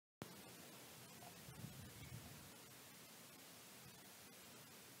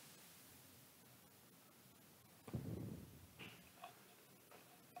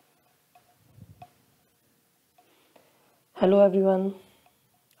Hello everyone,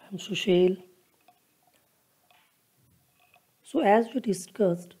 I'm Sushil. So as we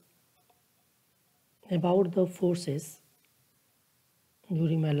discussed about the forces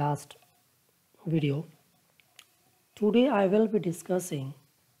during my last video, today I will be discussing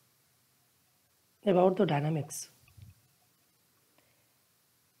about the dynamics.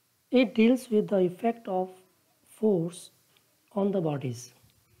 It deals with the effect of force on the bodies.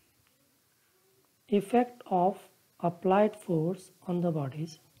 Effect of applied force on the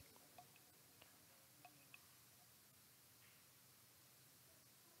bodies.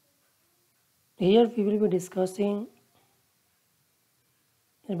 Here we will be discussing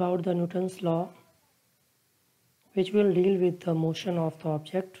about the Newton's law, which will deal with the motion of the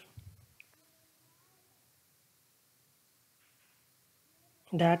object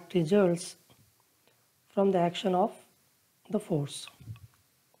that results from the action of the force.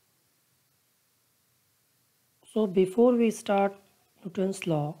 So before we start Newton's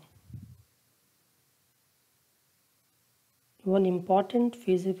law, one important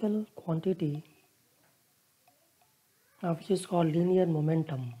physical quantity which is called linear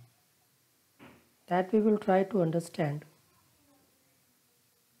momentum, that we will try to understand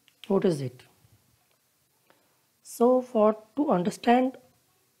what is it. So to understand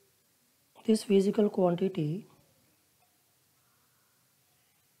this physical quantity,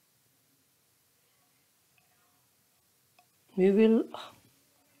 we will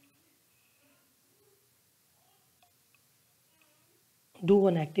do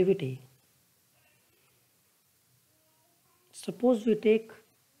one activity. Suppose we take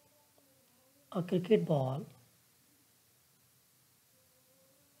a cricket ball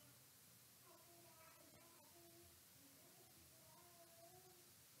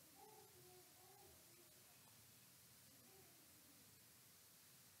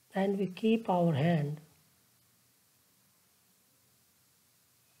and we keep our hand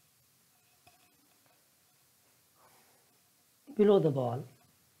below the ball,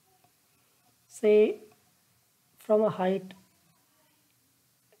 say from a height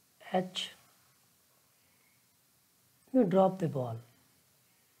h, we drop the ball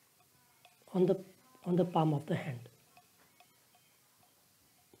on the palm of the hand.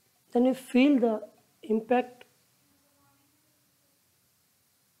 Then we feel the impact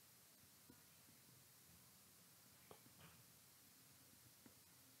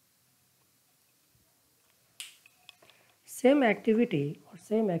same activity or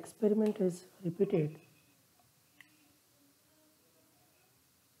same experiment is repeated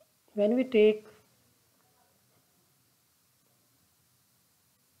when we take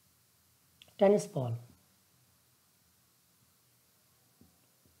tennis ball.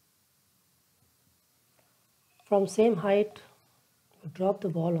 From same height, we drop the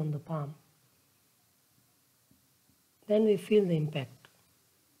ball on the palm. Then we feel the impact.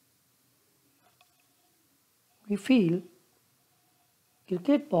 We feel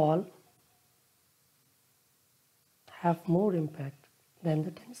cricket ball have more impact than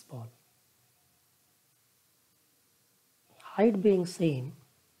the tennis ball. Height being same,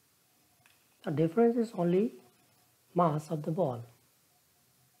 the difference is only mass of the ball.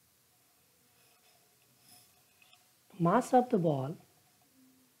 Mass of the ball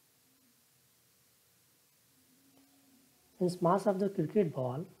means mass of the cricket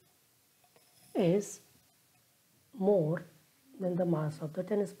ball is more than the mass of the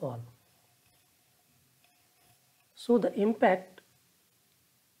tennis ball. So the impact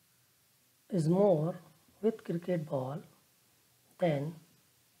is more with cricket ball than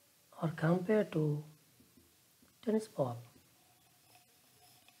or compared to tennis ball.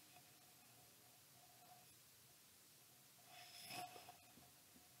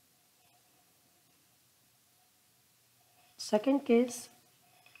 Second case,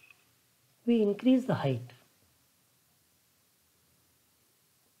 we increase the height.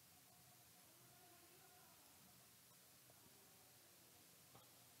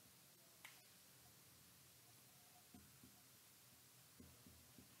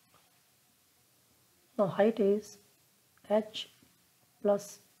 Now height is h plus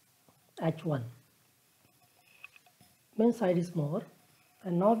h1. Means height is more,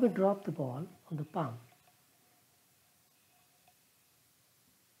 and now we drop the ball on the palm.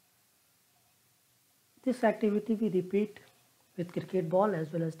 This activity we repeat with cricket ball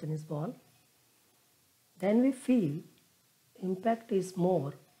as well as tennis ball. Then we feel impact is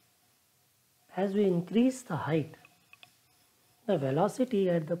more as we increase the height. The velocity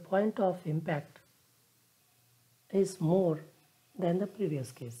at the point of impact is more than the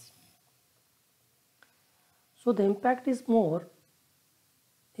previous case. So the impact is more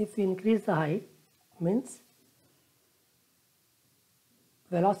if we increase the height, means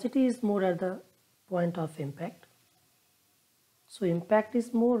velocity is more at the point of impact. So impact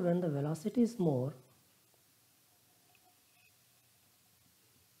is more when the velocity is more.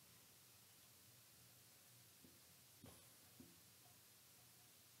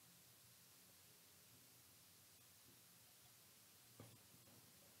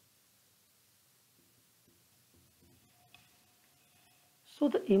 So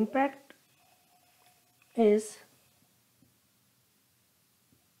the impact is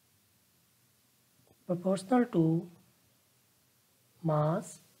proportional to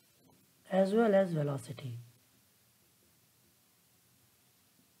mass as well as velocity.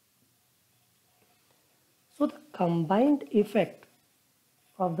 So the combined effect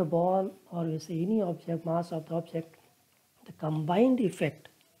of the ball, or you say any object, mass of the object, the combined effect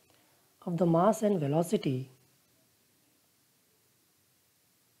of the mass and velocity,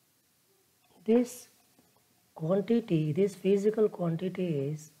 this quantity, this physical quantity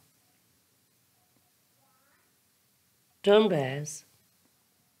is termed as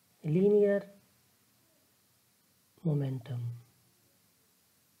linear momentum.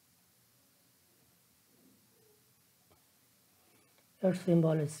 Its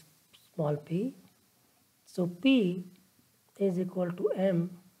symbol is small p. So P is equal to m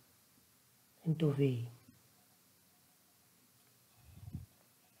into V.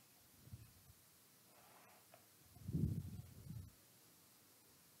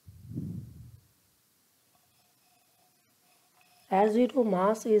 As we know,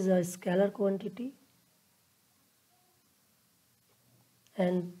 mass is a scalar quantity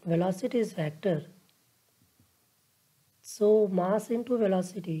and velocity is vector. So mass into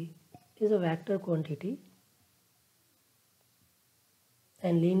velocity is a vector quantity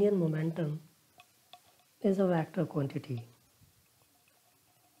and linear momentum is a vector quantity.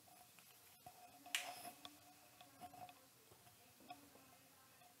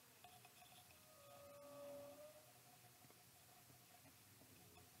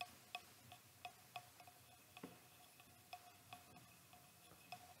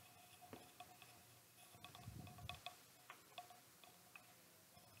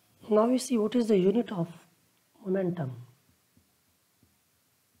 Now we see what is the unit of momentum.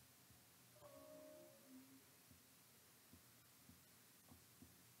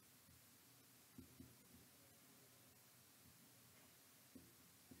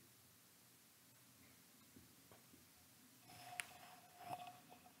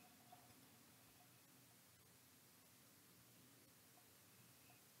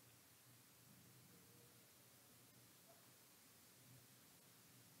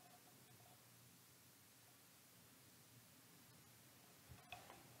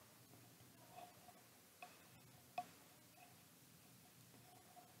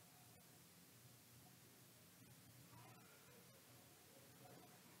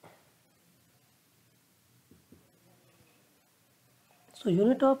 So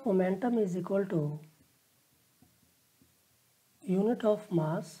unit of momentum is equal to unit of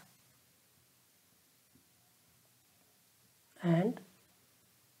mass and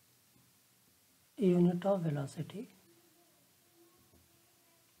unit of velocity.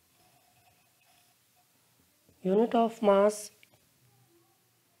 Unit of mass,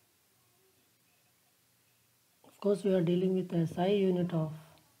 of course we are dealing with SI unit of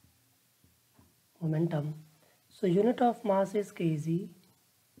momentum. So unit of mass is kg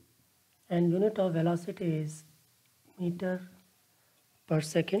and unit of velocity is meter per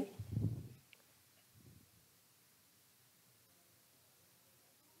second.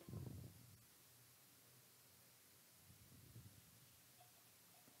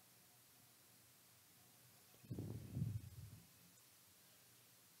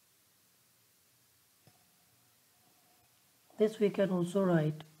 This we can also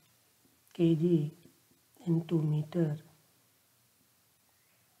write kg into meter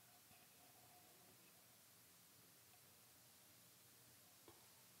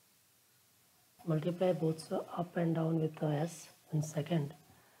multiply both up and down with the s in second.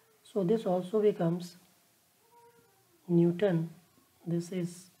 So this also becomes Newton. This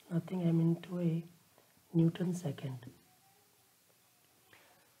is nothing m into a Newton second.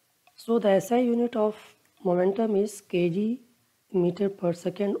 So the SI unit of momentum is kg meter per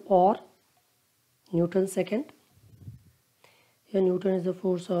second or Newton second. Here Newton is the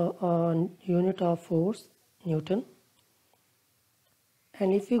force unit of force, Newton.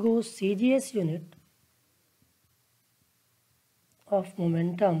 And if we go CGS unit of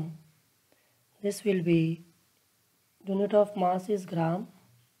momentum, this will be unit of mass is gram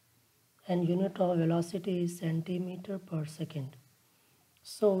and unit of velocity is centimeter per second.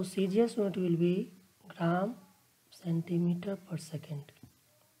 So CGS unit will be gram centimeter per second.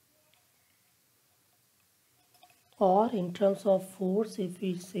 Or in terms of force, if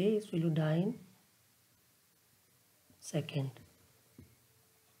we say it will die in second.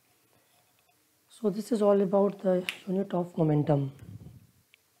 So this is all about the unit of momentum.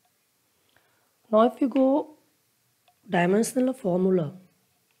 Now if you go dimensional formula,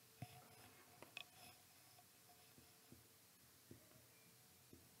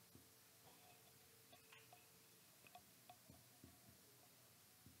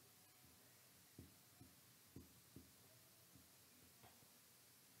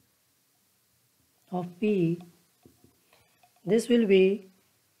 of P, this will be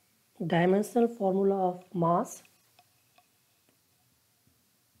dimensional formula of mass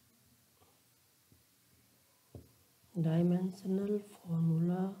dimensional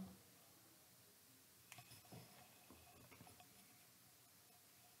formula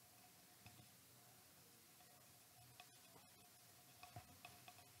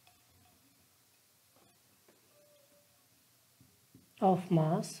of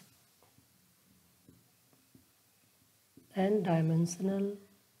mass and dimensional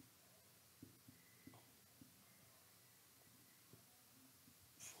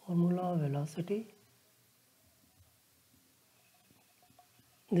formula of velocity.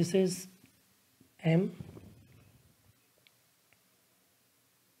 This is m,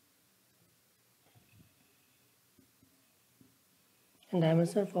 and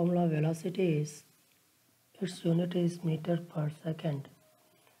dimensional formula of velocity is, its unit is meter per second.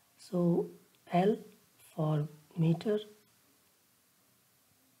 So L for meter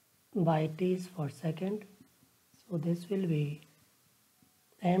by T is for second. So this will be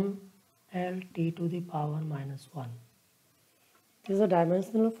m L T to the power minus 1. This is a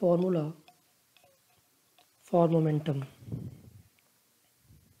dimensional formula for momentum.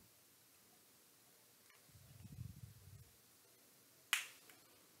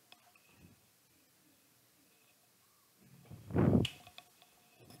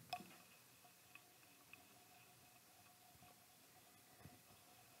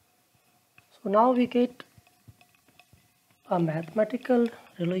 So now we get a mathematical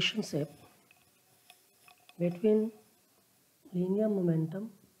relationship between linear momentum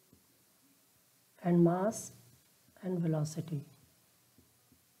and mass and velocity.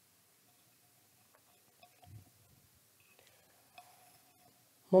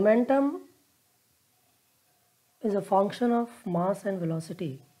 Momentum is a function of mass and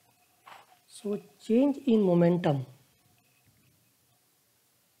velocity. So change in momentum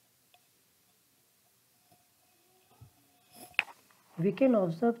we can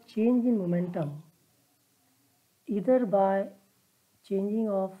observe change in momentum either by changing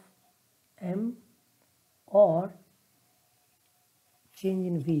of m or change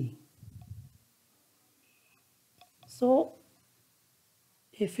in v. So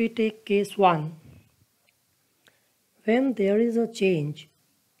if we take case 1, when there is a change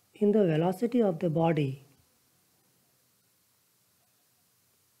in the velocity of the body,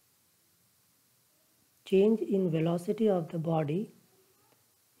 change in velocity of the body,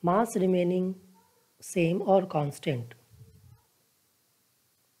 mass remaining same or constant,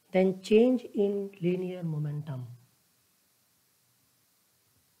 then change in linear momentum.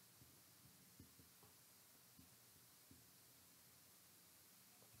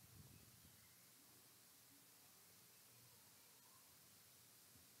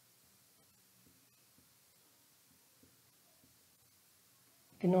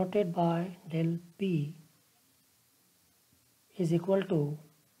 Denoted by del P is equal to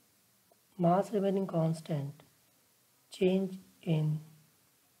mass remaining constant, change in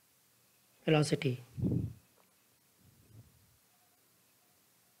velocity.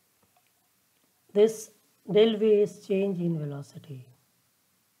 This del V is change in velocity.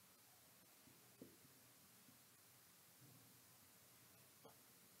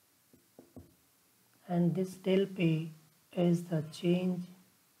 And this del P is the change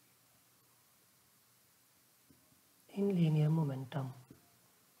in linear momentum,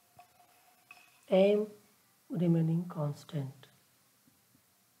 m remaining constant.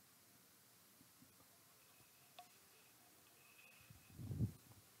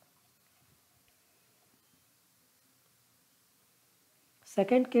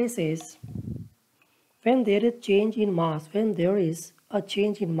 Second case is when there is change in mass, when there is a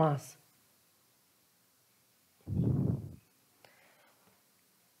change in mass.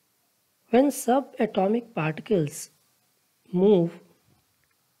 When subatomic particles move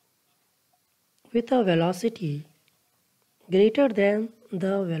with a velocity greater than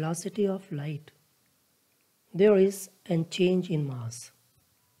the velocity of light, there is a change in mass.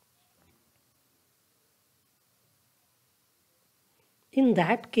 In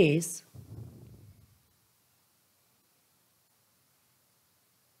that case,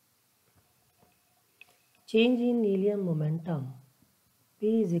 change in helium momentum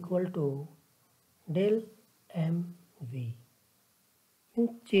P is equal to del mv.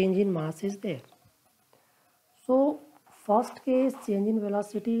 Change in mass is there. So first case, change in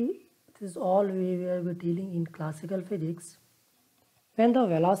velocity, this is all we will be dealing in classical physics. When the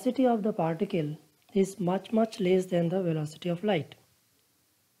velocity of the particle is much less than the velocity of light.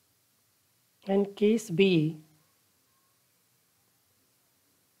 And case B,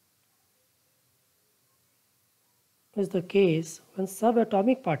 is the case when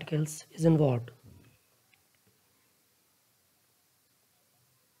subatomic particles is involved.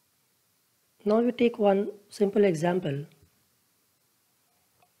 Now we take one simple example.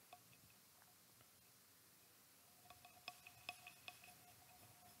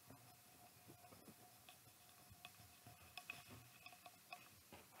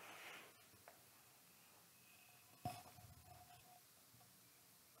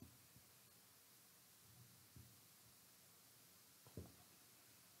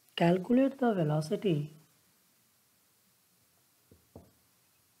 Calculate the velocity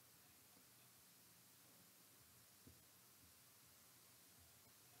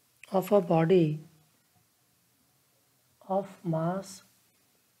of a body of mass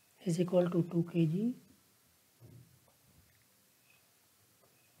is equal to 2 kg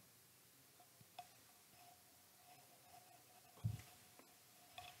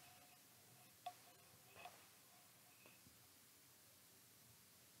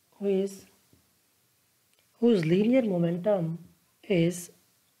whose linear momentum is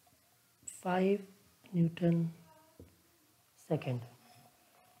 5 Newton second.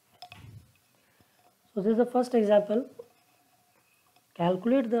 So this is the first example.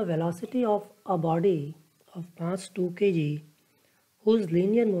 Calculate the velocity of a body of mass 2 kg whose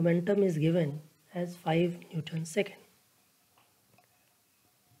linear momentum is given as 5 Newton second.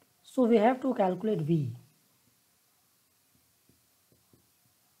 So we have to calculate V.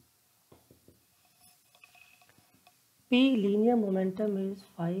 P linear momentum is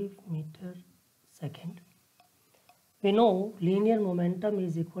 5 meter second. We know linear momentum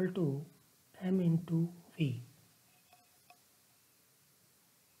is equal to m into V.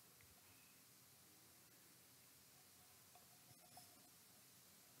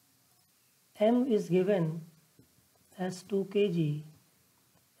 M is given as 2 kg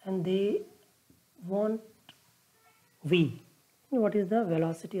and they want V. What is the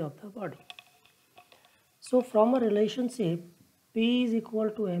velocity of the body? So from a relationship P is equal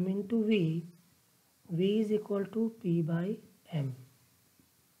to m into V, V is equal to P by m.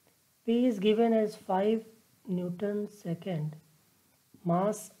 P is given as 5 Newton second,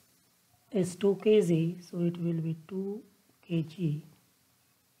 mass is 2 kg, so it will be 2 kg.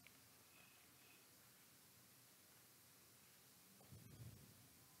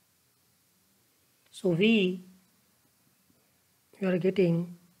 So V, you are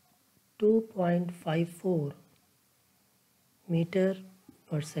getting 2.54 meter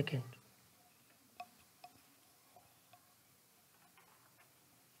per second.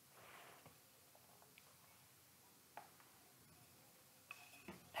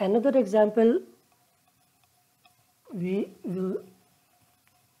 Another example we will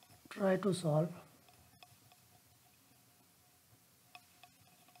try to solve.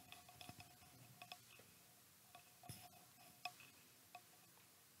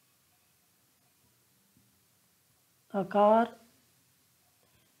 A car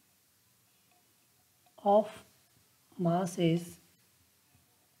of mass is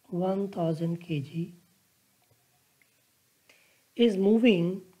 1000 kg is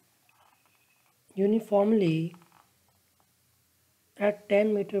moving uniformly at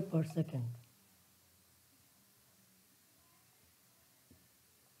 10 meter per second.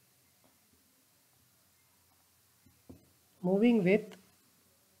 Moving with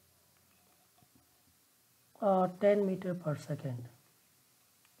 10 meter per second.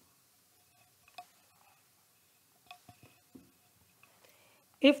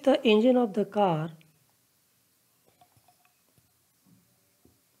 If the engine of the car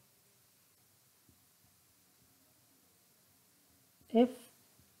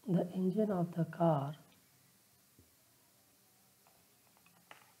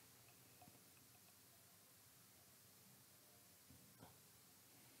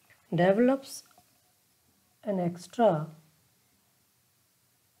develops an extra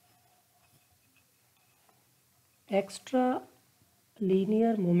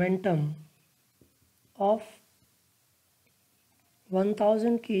linear momentum of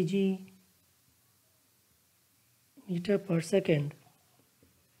 1000 kg meter per second,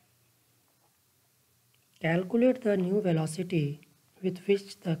 calculate the new velocity with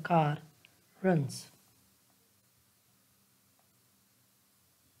which the car runs.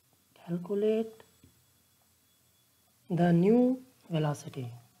 calculate the new velocity.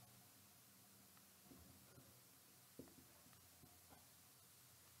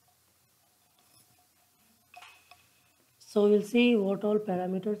 So we'll see what all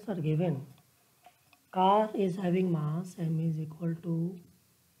parameters are given. Car is having mass m is equal to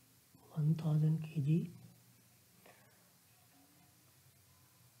 1000 kg.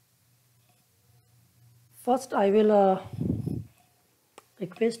 First I will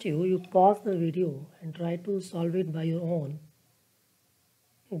request you pause the video and try to solve it by your own.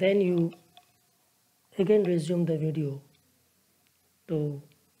 Then you again resume the video to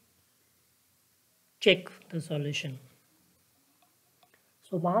check the solution.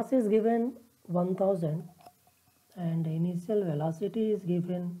 So mass is given 1000 and initial velocity is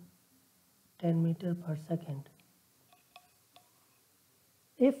given 10 meter per second.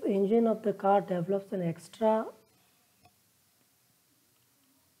 If engine of the car develops an extra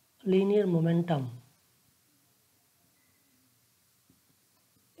linear momentum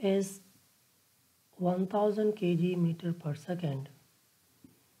is 1000 kg meter per second,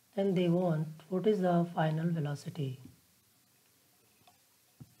 then they want what is the final velocity.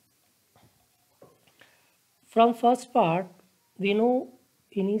 From first part we know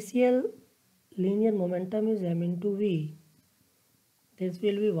initial linear momentum is m into v. This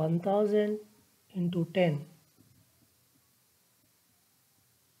will be 1000 into 10.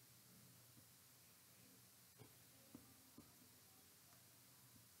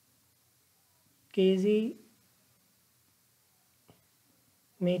 Kg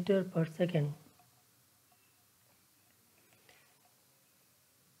meter per second.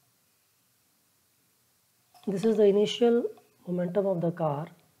 This is the initial momentum of the car.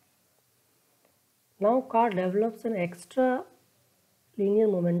 Now car develops an extra linear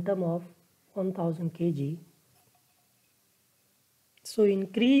momentum of 1000 kg. So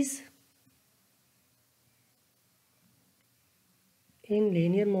increase in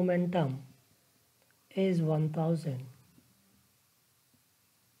linear momentum is 1000.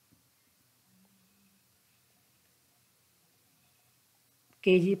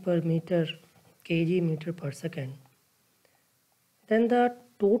 kg meter per second. Then the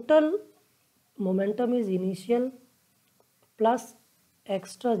total momentum is initial plus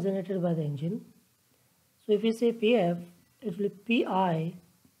extra generated by the engine. So if we say Pf, it will be Pi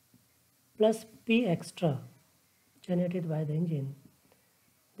plus P extra generated by the engine.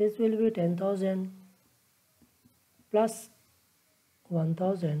 This will be 10,000 plus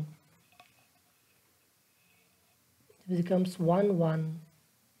 1000. It becomes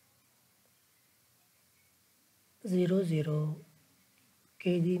 1100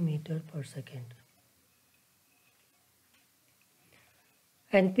 kg meter per second.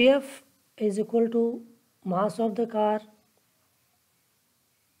 And Pf is equal to mass of the car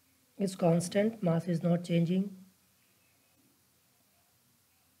is constant, mass is not changing.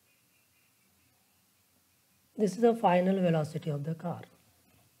 This is the final velocity of the car.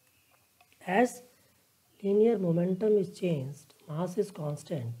 As linear momentum is changed, mass is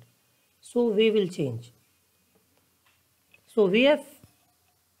constant, so V will change. So Vf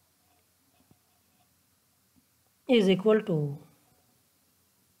is equal to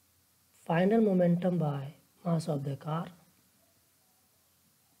final momentum by mass of the car.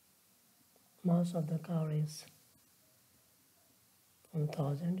 Mass of the car is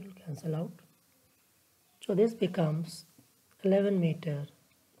 1000, you will cancel out. So this becomes 11 meter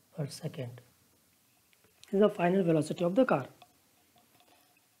per second. This is the final velocity of the car.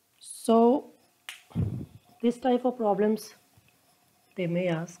 So this type of problems they may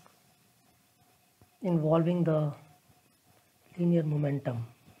ask involving the linear momentum.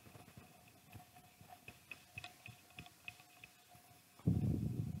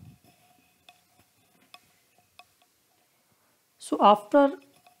 So after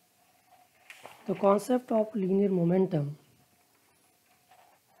the concept of linear momentum,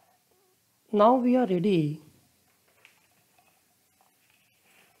 now we are ready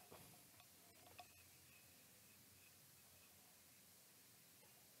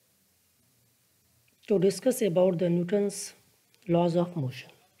to discuss about the Newton's laws of motion.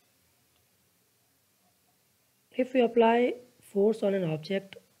 If we apply force on an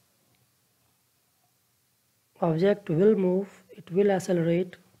object, object will move, it will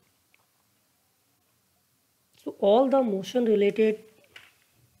accelerate. So all the motion related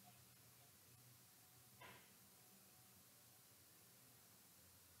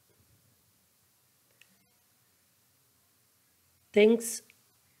things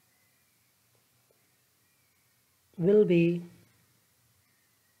will be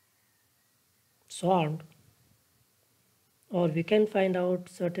solved or we can find out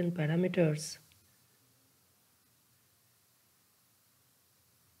certain parameters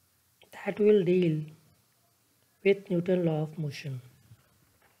that will deal with Newton's law of motion.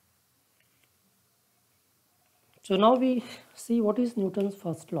 So now we see what is Newton's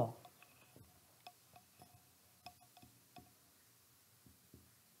first law.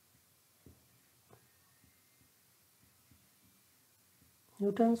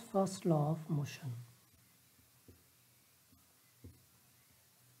 Newton's first law of motion.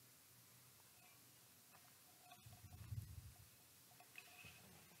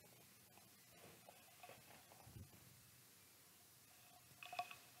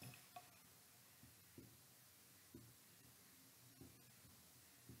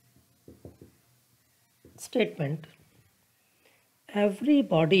 Statement: every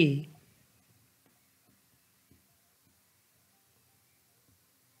body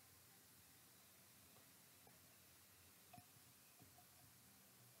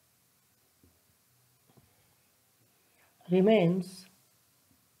remains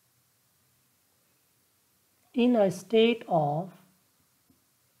in a state of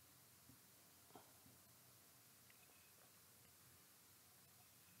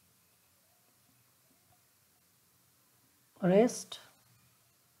rest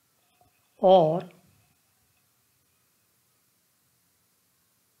or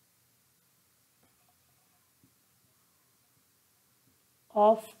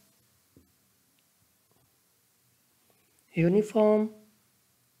of uniform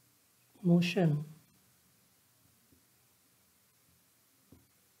motion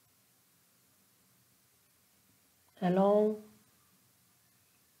along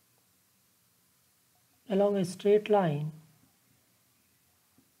a straight line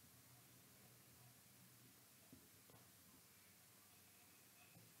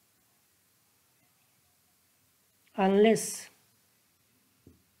unless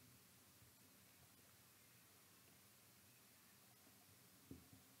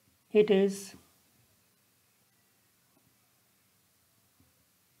it is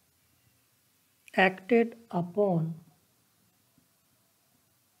acted upon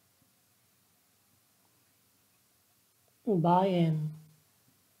by an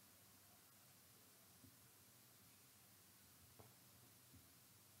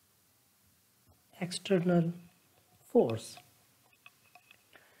external force.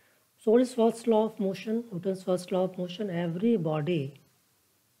 So what is first law of motion? Newton's first law of motion: every body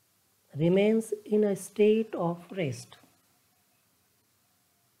remains in a state of rest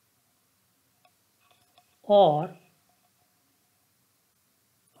or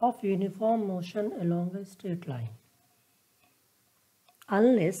of uniform motion along a straight line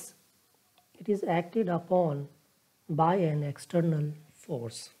unless it is acted upon by an external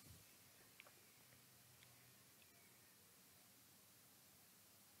force.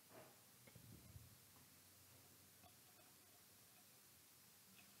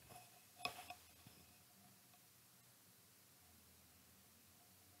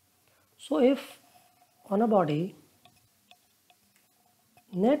 So if on a body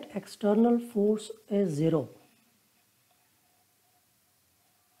net external force is 0,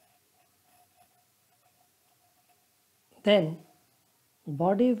 then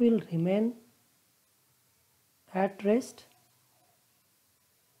body will remain at rest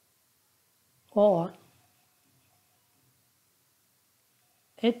or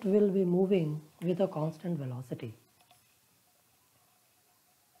it will be moving with a constant velocity.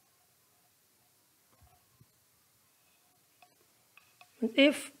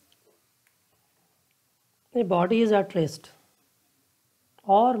 If a body is at rest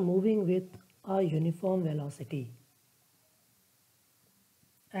or moving with a uniform velocity,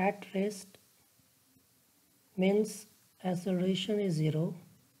 at rest means acceleration is 0,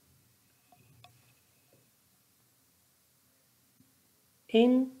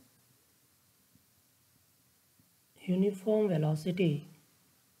 in uniform velocity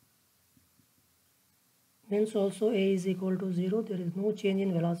means also a is equal to 0, there is no change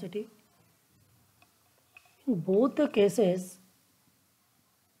in velocity. In both the cases,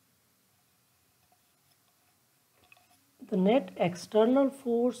 the net external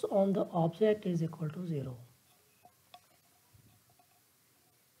force on the object is equal to 0.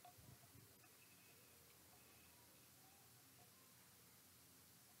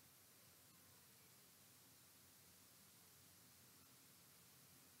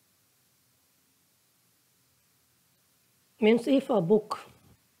 Means if a book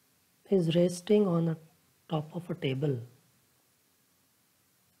is resting on the top of a table,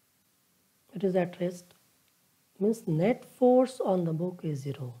 it is at rest, means net force on the book is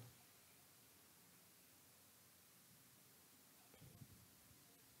 0.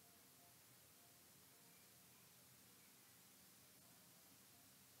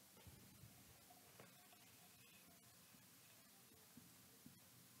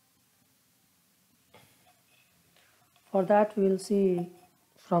 For that we will see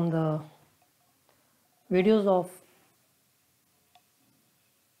from the videos of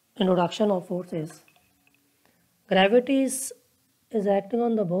introduction of forces. Gravity is acting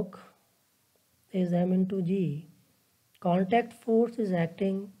on the book is m into g. Contact force is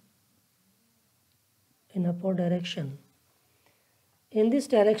acting in upward direction. In this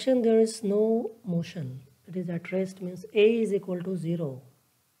direction there is no motion. It is at rest, means A is equal to 0.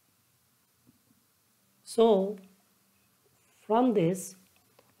 So from this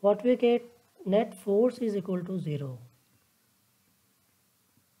what we get, net force is equal to 0.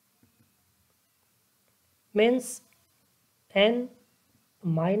 Means N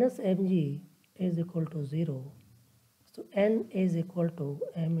minus mg is equal to 0. So N is equal to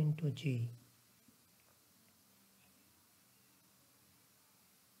m into g.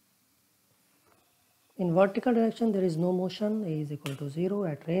 In vertical direction there is no motion, A is equal to 0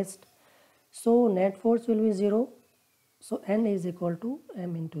 at rest. So net force will be 0. So N is equal to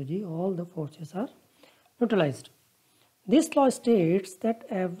m into g. All the forces are neutralized. This law states that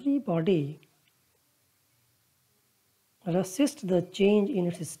every body resists the change in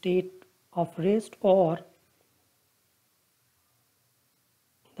its state of rest or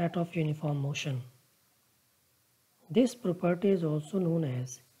that of uniform motion. This property is also known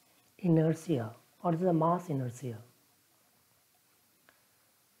as inertia or the mass inertia.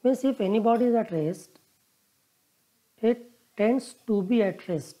 Means if any body is at rest, it tends to be at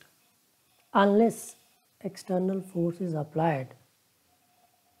rest unless external force is applied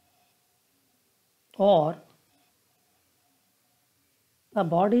or the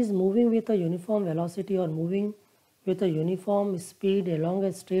body is moving with a uniform velocity or moving with a uniform speed along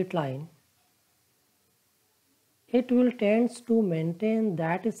a straight line. It will tend to maintain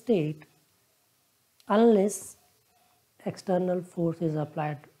that state unless external force is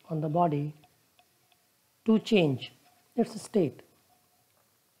applied on the body to change its state.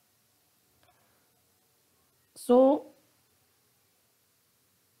 So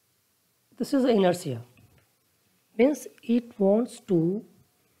this is inertia, means it wants to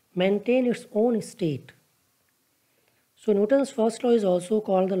maintain its own state. So Newton's first law is also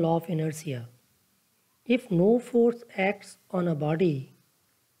called the law of inertia. If no force acts on a body,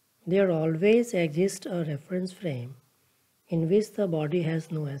 there always exists a reference frame in which the body has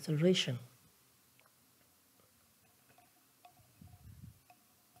no acceleration.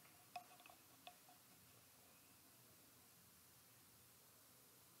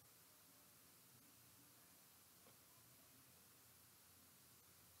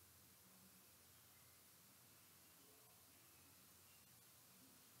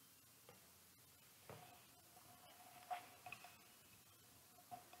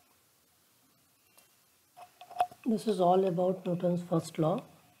 This is all about Newton's first law.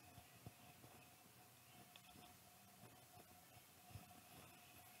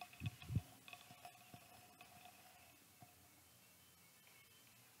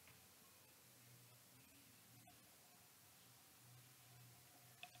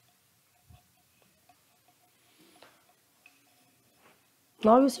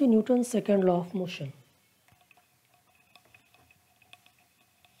 Now we see Newton's second law of motion.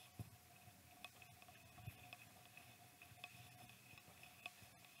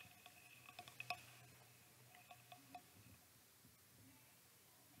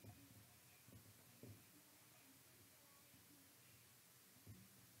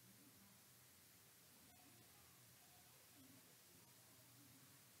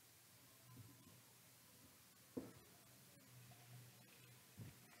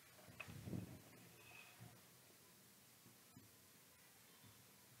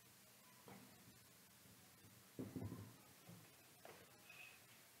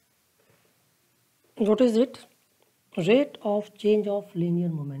 What is it? Rate of change of linear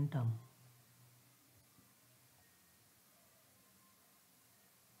momentum.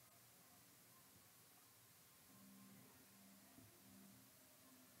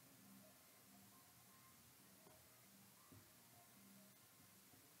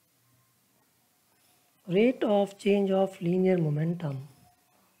 Rate of change of linear momentum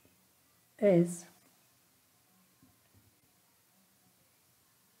is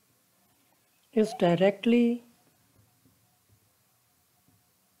directly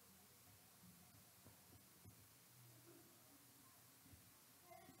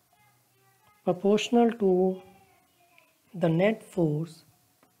proportional to the net force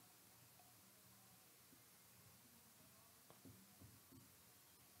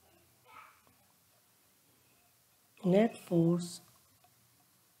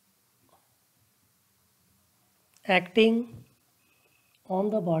acting on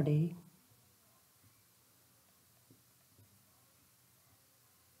the body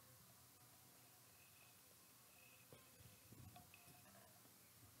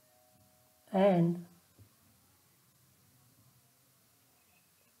and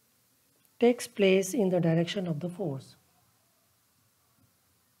takes place in the direction of the force.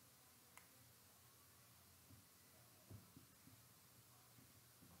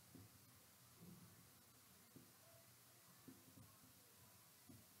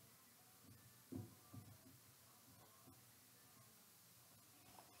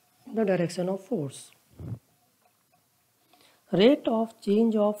 In the direction of force. Rate of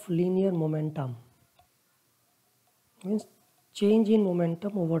change of linear momentum means change in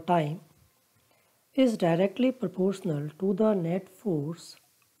momentum over time is directly proportional to the net force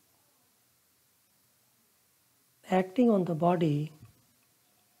acting on the body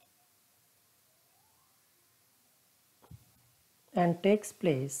and takes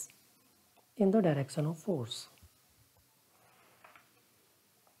place in the direction of force.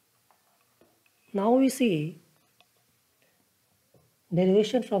 Now we see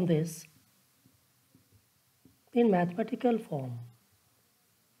derivation from this in mathematical form.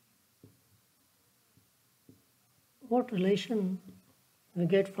 What relation we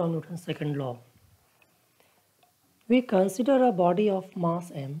get from Newton's second law? We consider a body of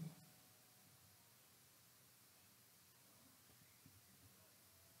mass m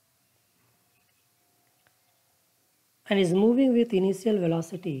and is moving with initial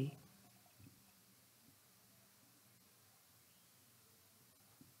velocity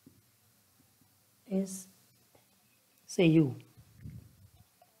is say u.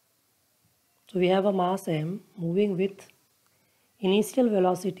 So we have a mass m moving with initial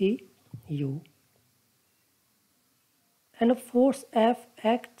velocity u and a force F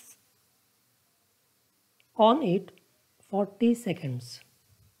acts on it for t seconds.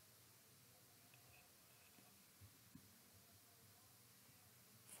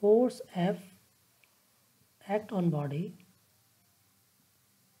 Force F act on body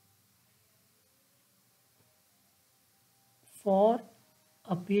for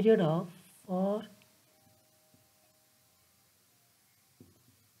a period of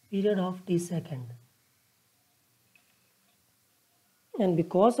t second, and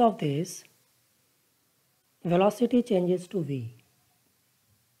because of this velocity changes to v.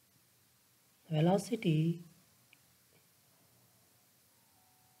 Velocity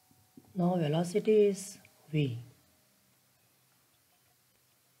is v.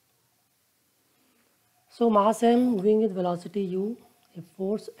 So mass m moving with velocity u, a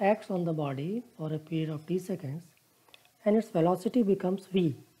force acts on the body for a period of t seconds and its velocity becomes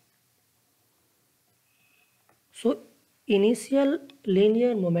v. So initial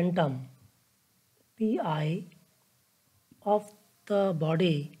linear momentum pi of the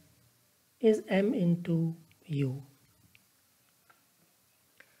body is m into u,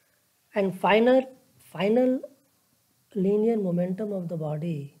 and final linear momentum of the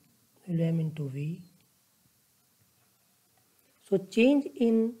body will be m into v. So change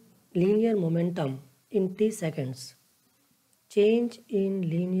in linear momentum in t seconds, change in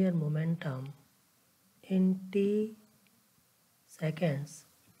linear momentum in t seconds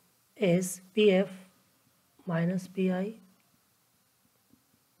is pf minus pi.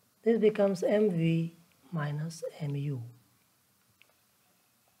 This becomes mv minus mu.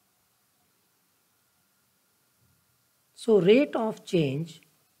 So rate of change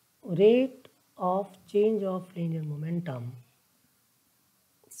of linear momentum.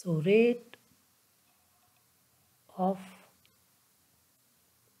 So rate of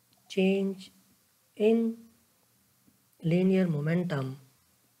change in linear momentum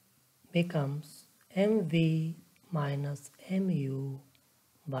becomes mv minus mu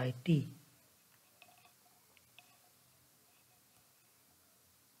by t.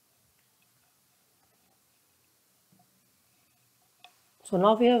 So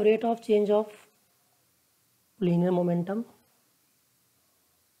now we have rate of change of linear momentum,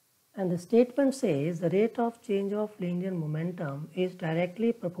 and the statement says the rate of change of linear momentum is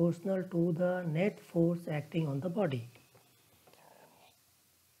directly proportional to the net force acting on the body.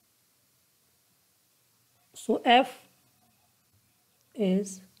 So F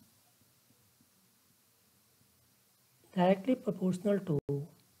is directly proportional to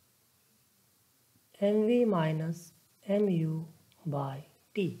mv minus mu by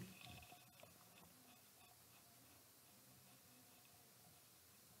t.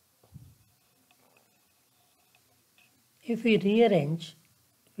 If we rearrange,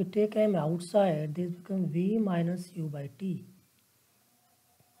 if we take m outside, this becomes v minus u by t.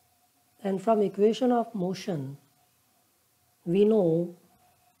 And from equation of motion, we know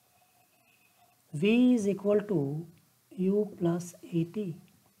v is equal to u plus at.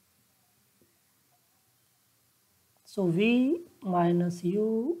 So v minus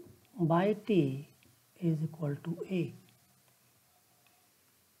u by T is equal to A.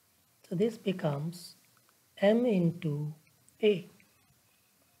 So this becomes m into A.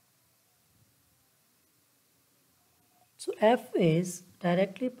 So F is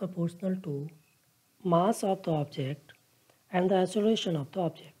directly proportional to mass of the object and the acceleration of the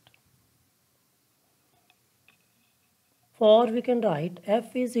object. For we can write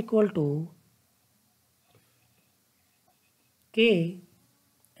F is equal to K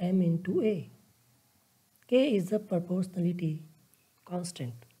m into A. K is the proportionality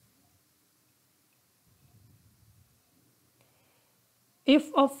constant.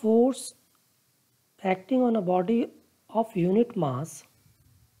 If a force acting on a body of unit mass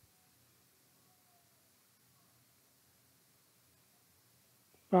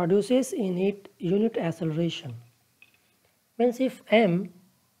produces in it unit acceleration, means if m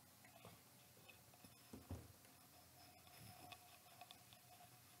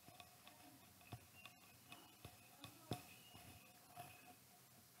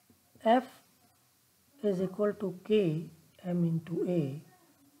F is equal to K m into A,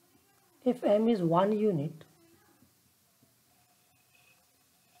 if m is 1 unit,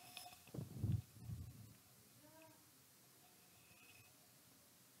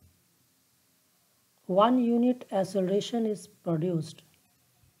 one unit acceleration is produced,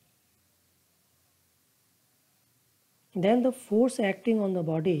 then the force acting on the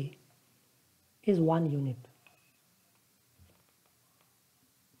body is 1 unit.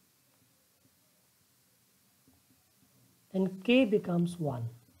 Then K becomes 1.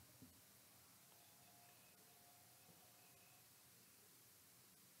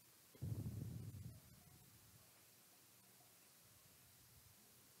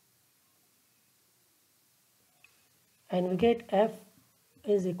 And we get F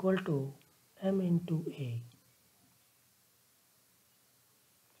is equal to m into A.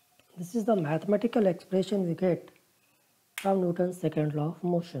 This is the mathematical expression we get from Newton's second law of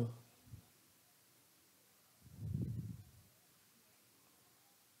motion.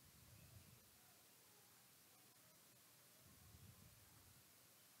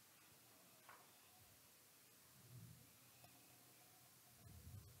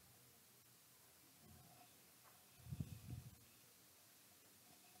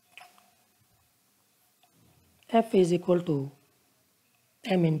 F is equal to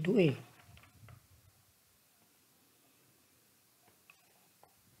m into A.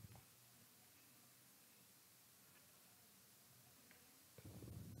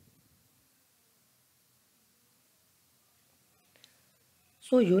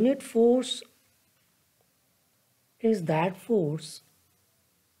 So unit force is that force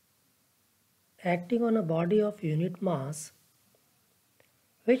acting on a body of unit mass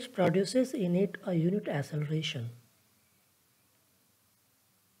which produces in it a unit acceleration.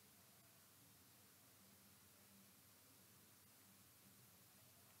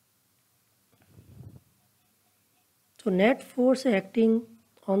 So net force acting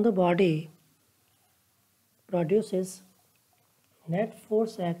on the body produces net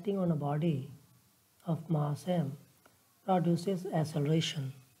force acting on a body of mass m produces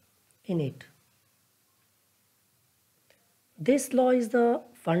acceleration in it. This law is the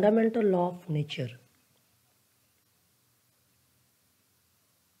fundamental law of nature,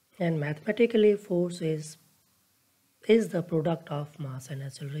 and mathematically force is the product of mass and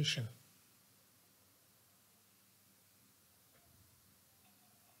acceleration.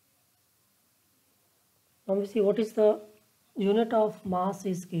 Now we see what is the unit of mass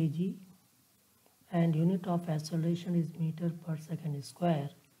is kg and unit of acceleration is meter per second square.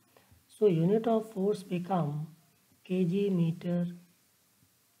 So unit of force become kg meter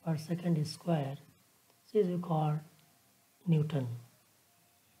per second square. This is called Newton.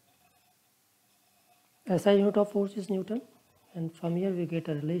 SI unit of force is Newton, and from here we get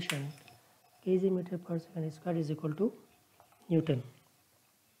a relation kg meter per second square is equal to Newton.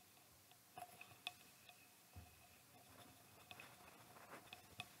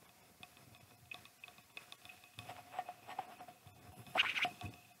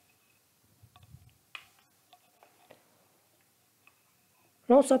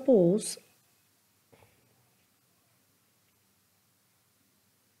 Now suppose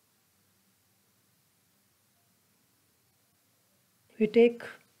we take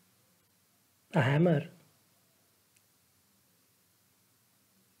a hammer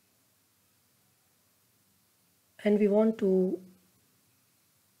and we want to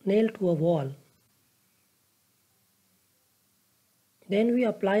nail to a wall. Then we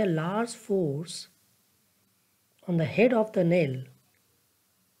apply a large force on the head of the nail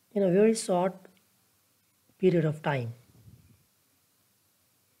in a very short period of time.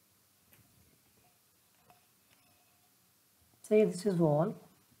 Say this is wall,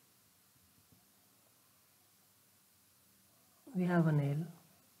 we have a nail,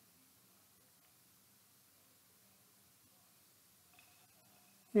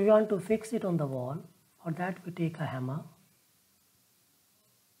 we want to fix it on the wall. For that we take a hammer,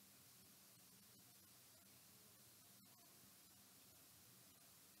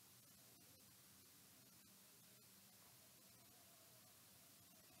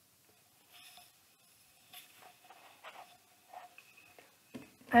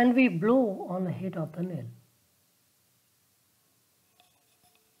 and we blow on the head of the nail.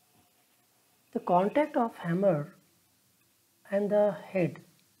 The contact of hammer and the head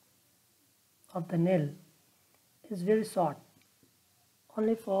of the nail is very short,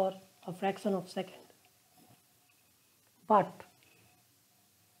 only for a fraction of a second. But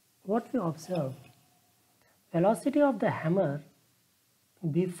what we observe, velocity of the hammer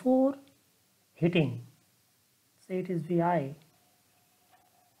before hitting, say it is Vi,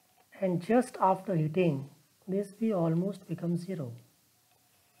 and just after hitting, this V almost becomes zero.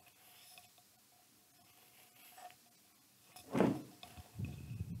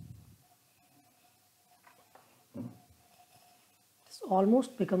 This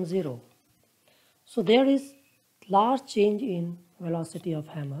almost becomes zero. So there is large change in velocity of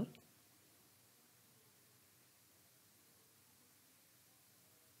hammer.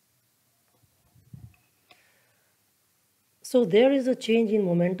 So there is a change in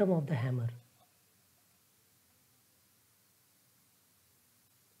momentum of the hammer.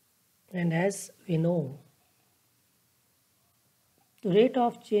 And as we know, the rate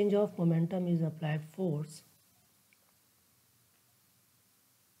of change of momentum is applied force.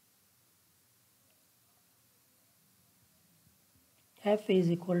 F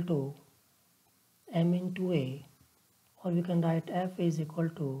is equal to m into a, or we can write F is equal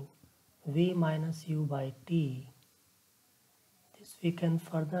to v minus u by t. This we can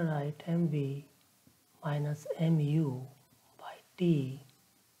further write mv minus mu by t,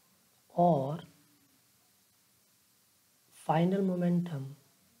 or final momentum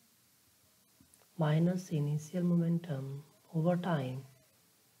minus initial momentum over time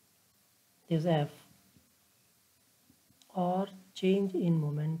is F, or change in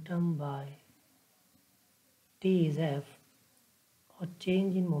momentum by t is F, or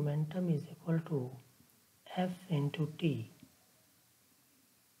change in momentum is equal to F into t.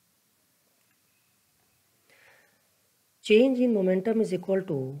 Change in momentum is equal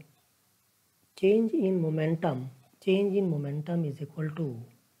to change in momentum is equal to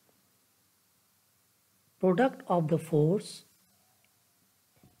product of the force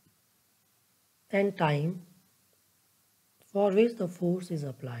and time for which the force is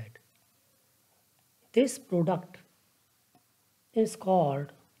applied. This product is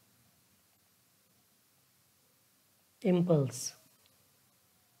called impulse.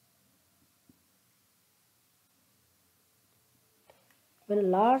 When a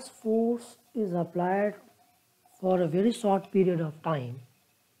large force is applied for a very short period of time,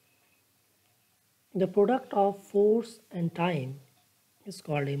 the product of force and time is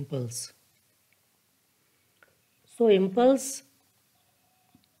called impulse. So impulse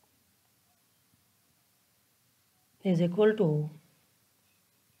is equal to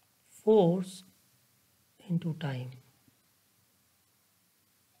force into time.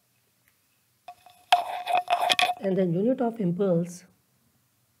 And the unit of impulse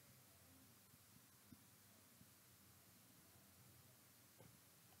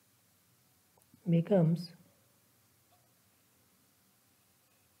becomes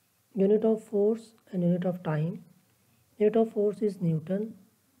unit of force and unit of time. Unit of force is Newton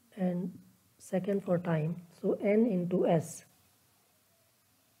and second for time, so N into S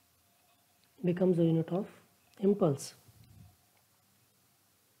becomes the unit of impulse.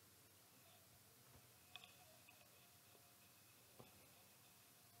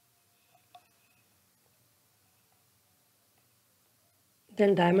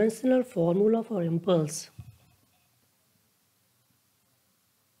 Then dimensional formula for impulse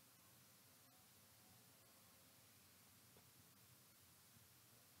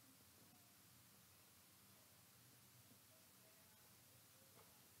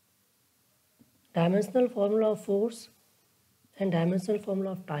dimensional formula of force and dimensional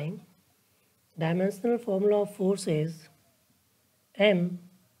formula of time. Dimensional formula of force is m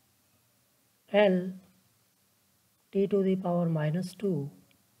L t to the power minus 2,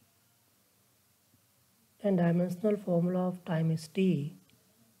 and dimensional formula of time is t,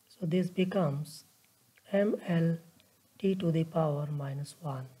 so this becomes ml t to the power minus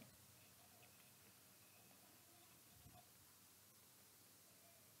 1.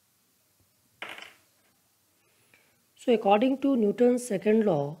 So according to Newton's second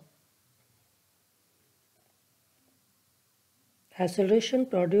law, acceleration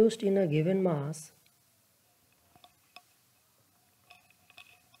produced in a given mass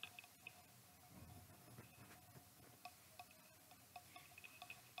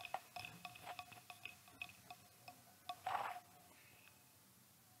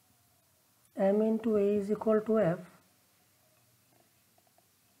m into a is equal to f,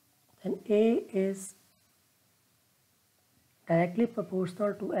 then a is directly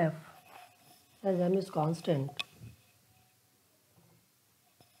proportional to f as m is constant.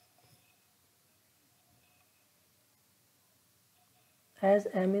 As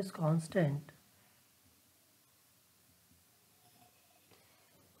m is constant,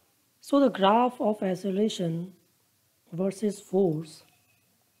 so the graph of acceleration versus force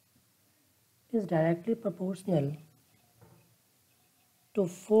is directly proportional to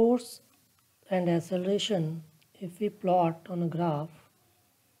force and acceleration. If we plot on a graph,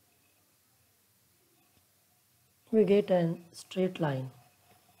 we get a straight line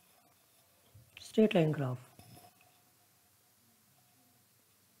graph.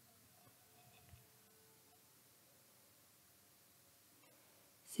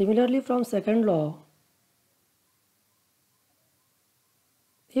 Similarly, from second law,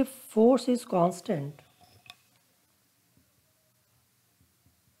 if force is constant,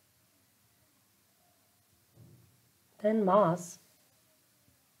 then mass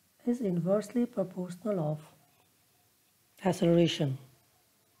is inversely proportional of acceleration,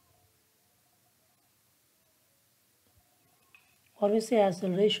 or we say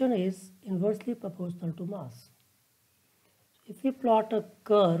acceleration is inversely proportional to mass. If we plot a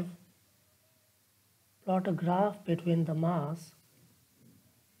graph between the mass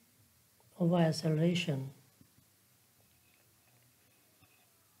over acceleration,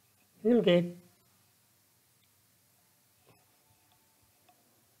 we will get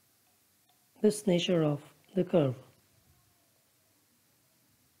this nature of the curve.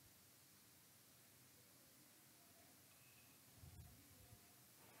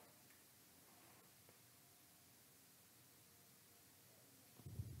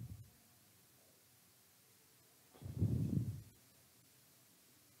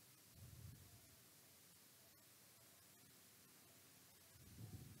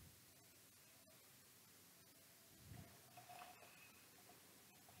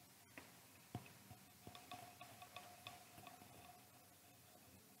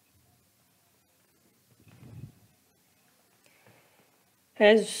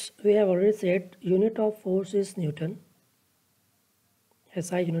 As we have already said, unit of force is Newton,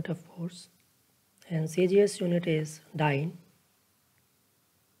 SI unit of force, and CGS unit is dyne.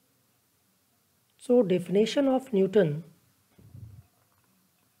 So definition of Newton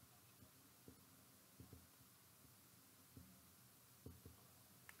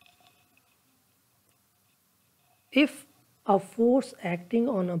if a force acting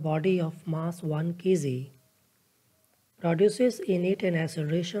on a body of mass 1 kg produces in it an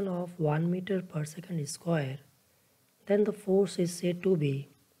acceleration of 1 meter per second square, then the force is said to be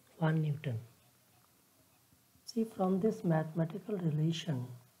 1 Newton. See, from this mathematical relation,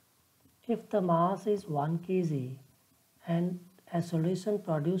 if the mass is 1 kg and acceleration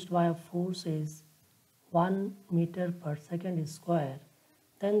produced by a force is 1 meter per second square,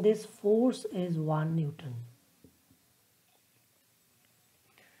 then this force is 1 Newton.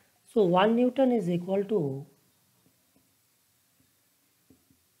 So 1 Newton is equal to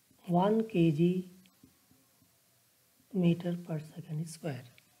 1 kg meter per second square.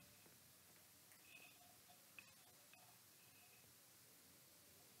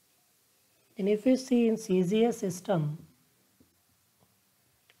 And if we see in CGS system,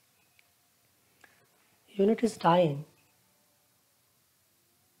 unit is dyne.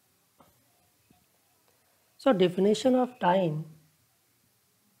 So definition of dyne,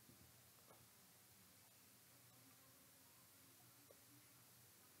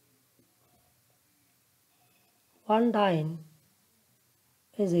 one dyne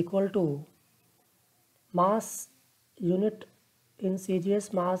is equal to mass unit in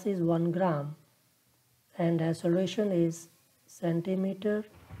CGS mass is 1 gram and acceleration is centimeter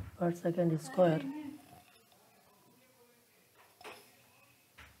per second square.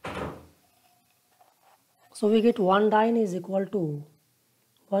 So we get 1 dyne is equal to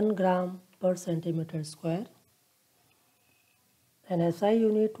 1 gram per centimeter square, and SI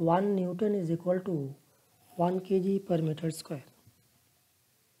unit 1 Newton is equal to 1 kg per meter square.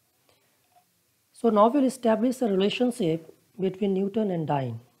 So now we'll establish a relationship between Newton and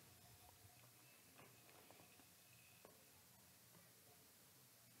dyne.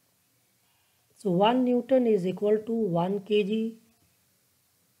 So 1 Newton is equal to 1 kg.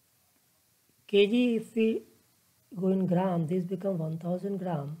 Kg, if we go in gram, this become 1000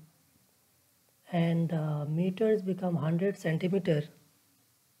 gram, and meters become 100 centimeter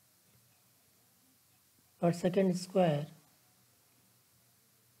per second square.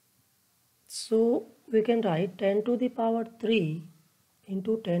 So we can write 10 to the power 3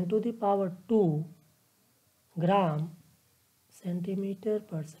 into 10 to the power 2 gram centimeter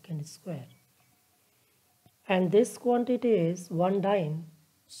per second square. And this quantity is 1 dyne.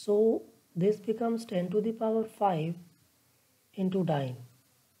 So this becomes 10 to the power 5 into dyne.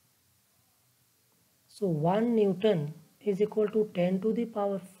 So 1 Newton is equal to 10 to the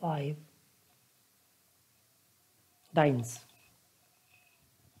power 5 dynes.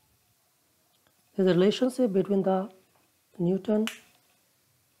 There is a relationship between the Newton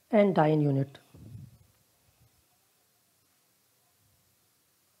and dyne unit.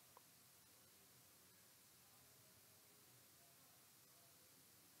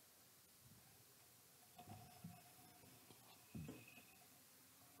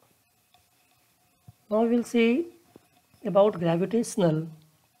 Now we will see about gravitational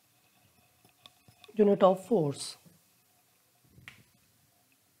unit of force.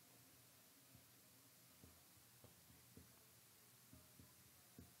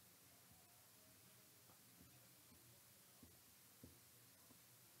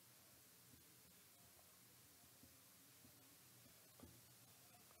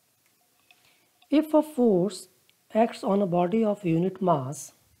 If a force acts on a body of unit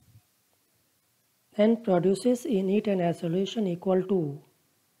mass and produces in it an acceleration equal to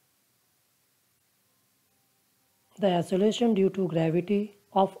the acceleration due to gravity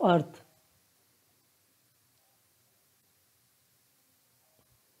of Earth,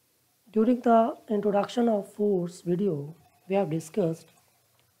 during the introduction of force video, we have discussed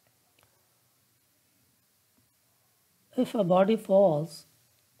if a body falls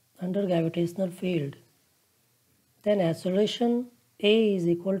under gravitational field, then acceleration A is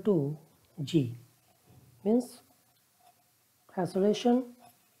equal to G, means acceleration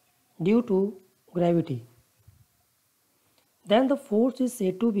due to gravity. Then the force is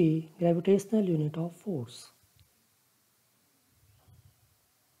said to be gravitational unit of force.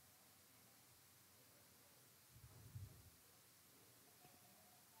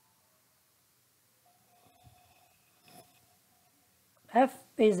 F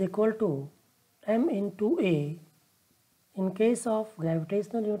is equal to m into A. In case of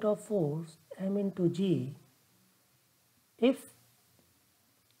gravitational unit of force, m into G. If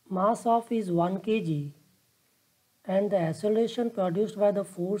mass of is 1 kg and the acceleration produced by the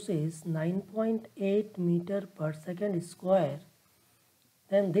force is 9.8 meter per second square,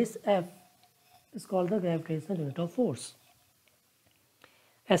 then this F is called the gravitational unit of force.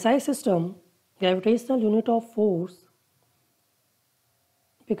 SI system, gravitational unit of force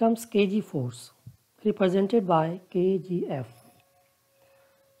becomes kg force, represented by kgf.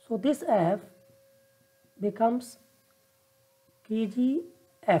 So this F becomes kgf.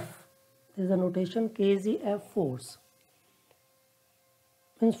 There is a notation kgf force,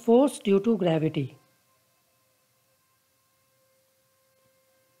 means force due to gravity,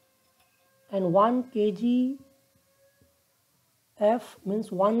 and 1 kg F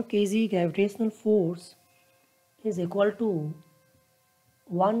means 1 kg gravitational force is equal to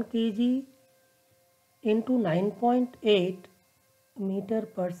 1 kg into 9.8 meter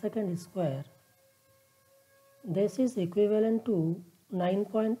per second square. This is equivalent to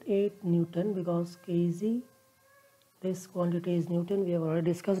 9.8 Newton, because kg, this quantity is Newton, we have already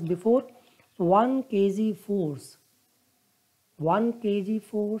discussed before. So 1 kg force, 1 kg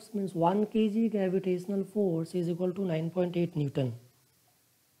force means 1 kg gravitational force is equal to 9.8 Newton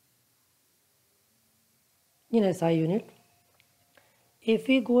in SI unit. If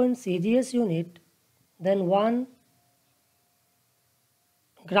we go in CGS unit, then 1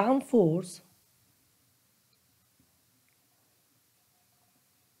 gram force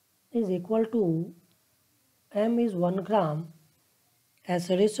is equal to m is 1 gram.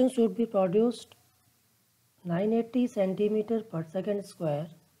 Acceleration should be produced 980 centimeter per second square.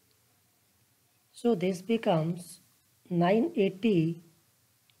 So this becomes 980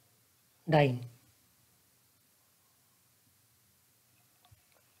 dyne.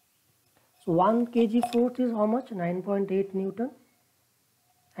 So 1 kg force is how much? 9.8 Newton.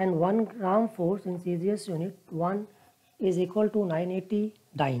 And 1 gram force in CGS unit 1 is equal to 980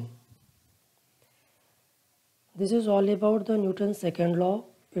 dyne. This is all about the Newton's second law,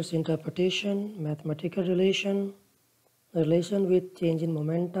 its interpretation, mathematical relation, the relation with change in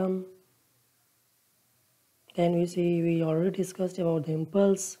momentum. Then we already discussed about the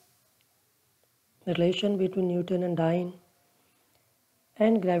impulse, the relation between Newton and dyne,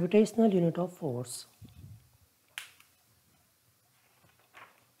 and gravitational unit of force.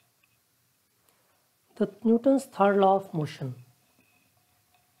 The Newton's third law of motion.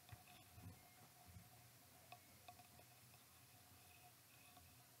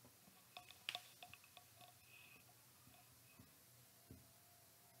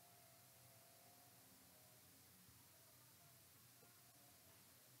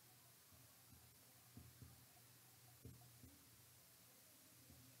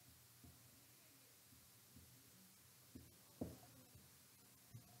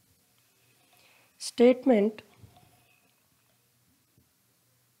 Statement: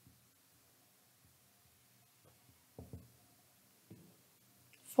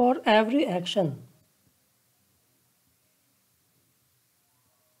 for every action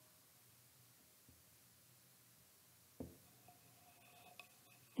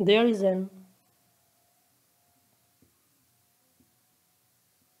there is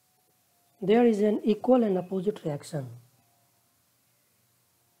an equal and opposite reaction.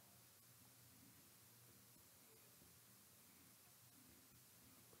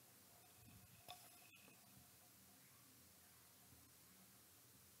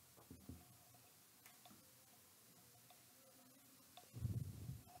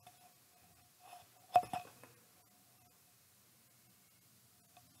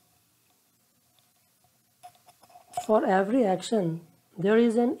 For every action there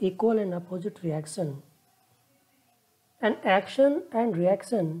is an equal and opposite reaction. An action and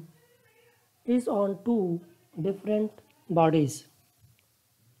reaction is on two different bodies.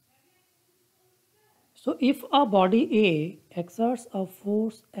 So if a body A exerts a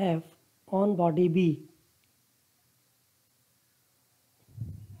force F on body B,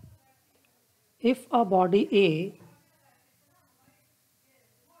 if a body A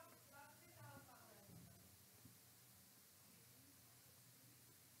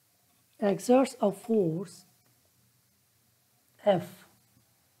exerts a force F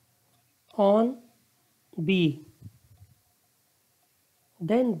on B,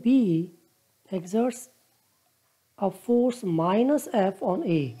 then B exerts a force minus F on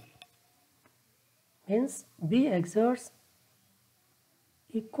A. Hence B exerts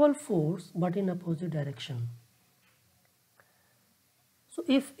equal force but in opposite direction. So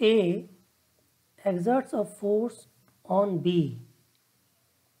if A exerts a force on B,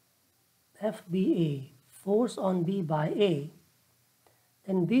 FBA, force on B by A,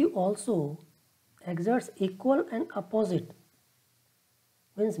 then B also exerts equal and opposite.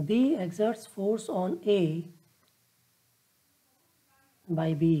 Means B exerts force on A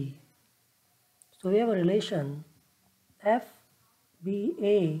by B. So we have a relation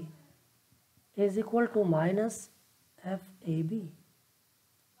FBA is equal to minus FAB.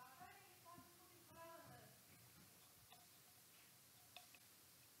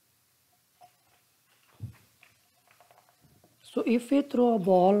 So if we throw a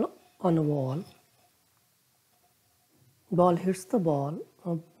ball on a wall, ball hits the wall,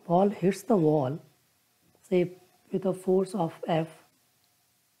 say with a force of F,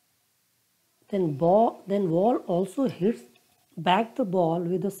 then wall also hits back the ball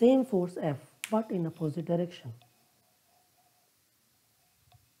with the same force F but in opposite direction.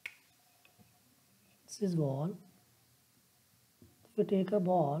 This is wall. If we take a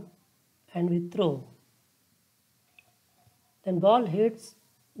ball and we throw, then ball hits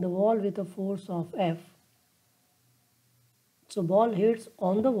the wall with a force of F. So ball hits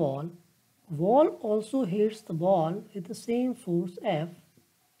on the wall. Wall also hits the ball with the same force F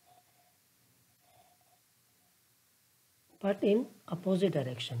but in opposite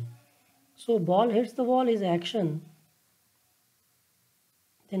direction. So ball hits the wall is action.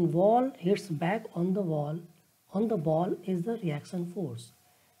 Then wall hits back on the wall. On the ball is the reaction force.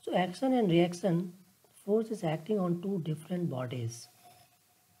 So action and reaction force is acting on two different bodies.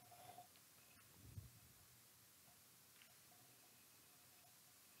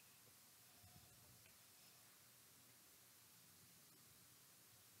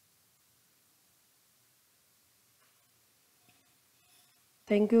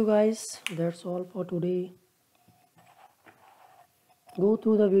 Thank you guys. That's all for today. Go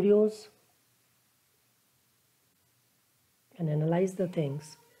through the videos and analyze the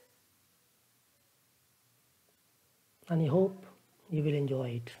things. And I hope you will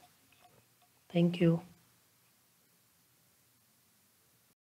enjoy it. Thank you.